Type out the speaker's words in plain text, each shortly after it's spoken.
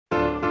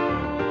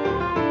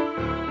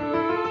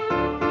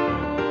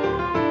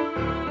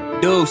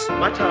Deuce.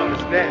 My time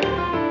is now.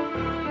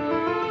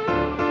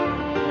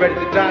 Ready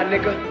to die,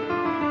 nigga?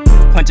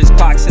 Punch his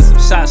clock, sent some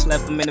shots,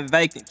 left him in the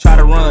vacant. Try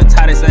to run,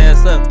 tied his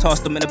ass up,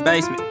 tossed him in the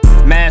basement.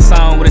 Mask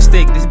on with a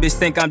stick, this bitch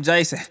think I'm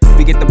Jason.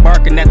 We get the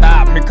barking at the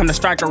op, here come the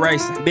striker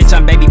racing. Bitch,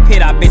 I'm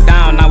Babypit, I bit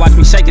down, now watch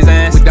me shake his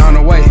ass. We down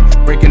the way,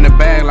 breaking the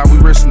bag like we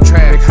risk some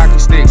trash. Big hockey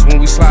sticks when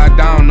we slide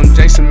down, them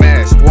Jason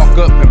masks. Walk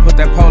up and put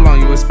that pole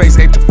on you, his face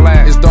ate the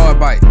flag. It's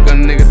Dawgbite,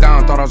 gun a nigga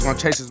down, thought I was gonna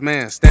chase his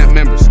man. Stamp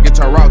members, get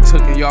your route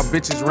took and y'all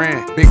bitches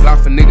ran. Big lock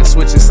for niggas,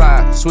 switch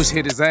inside, switch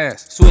hit his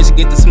ass. Switch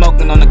get the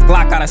smoking on the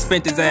Glock, I done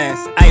spent his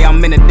ass. Ayy,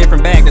 I'm in a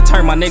different bag to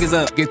turn my niggas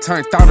up. Get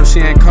turned out if she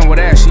ain't come with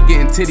ass, she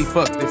getting titty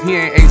fucked. If he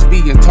ain't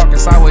HB and talking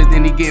sideways,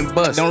 then he getting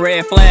bust. Don't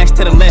red flags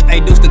to the left,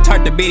 ayy, Deuce to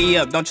turn the bitty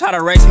up. Don't try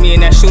to race me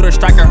in that shooter,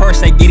 striker horse,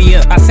 say giddy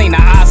up. I seen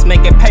the eyes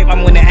making paper,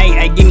 I'm winning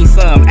ayy, give me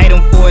some. Ate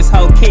him for his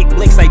whole kick,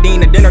 blick, say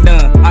Dean the dinner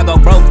done. I go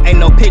broke, ain't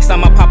no pics,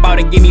 I'ma pop out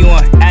and give me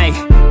one. Ayy,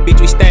 bitch,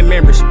 we stamp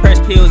members, press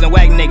pills and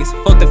whack niggas.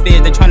 Fuck the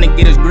feds, they tryna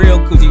get us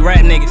grilled, cause we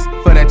rat niggas.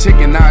 For that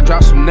chicken, now I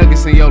drop some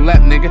nuggets in your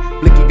lap, nigga.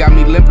 Blicky got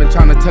me limping,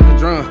 tryna tuck a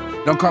drum.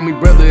 Don't call me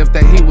brother if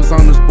that heat was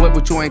on us, boy,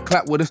 but you ain't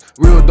clap with us.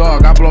 Real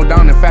dog, I blow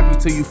down and fap you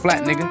till you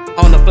flat, nigga.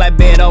 On the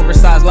flatbed,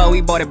 oversized low,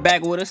 we bought it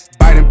back with us.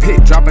 Biting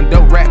pit, dropping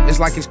dope rap, it's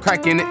like it's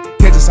crack in it.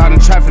 Catch us out in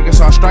traffic,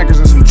 it's all strikers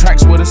and some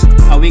tracks with us.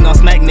 Oh, we gon'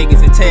 smack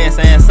niggas and tear his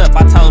ass up.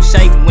 I told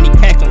Shake when he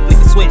catch him, flick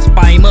the switch,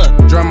 fire him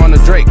up. Drum on the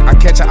Drake, I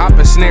catch a op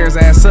and snare his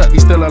ass up. He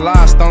still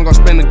alive, Stone gon'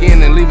 spin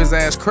again and leave his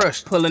ass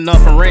crushed. Pulling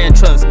off from ran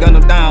trucks, gun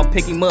him down,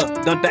 pick him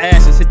up. Dump the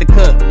ashes, hit the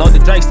cut, load the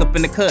Drakes up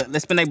in the cut.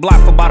 Let's spin they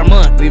block for about a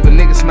month. Leave a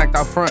nigga smacked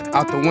out front,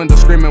 out the window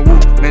screaming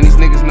whoop. Man, these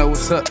niggas know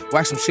what's up.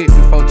 Wax some shit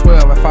before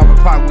 12, at 5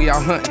 o'clock we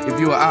out hunting. If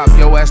you a op,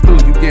 yo ass through,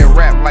 you get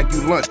wrapped like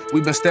you lunch.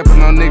 We been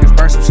stepping on niggas,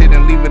 burn some shit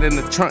and leave it in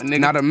the trunk, nigga.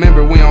 Not a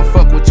member, we don't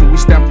fuck with you, we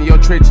stamped in your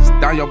trenches.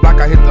 Down your block,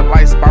 I hit the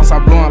lights, bounce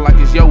out blowing like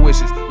it's your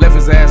wishes. Left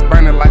his ass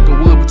burning like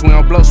a wood between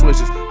our blow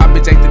switches. I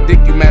bitch ate the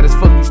dick, you mad as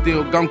fuck, you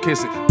still gon'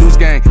 kiss it. Deuce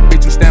gang,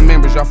 bitch you stamp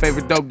members, y'all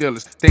favorite dope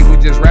dealers. Think we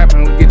just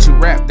rapping, we get you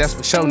wrapped, that's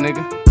for sure,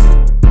 nigga.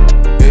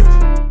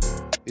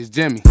 Bitch, it's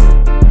Jimmy.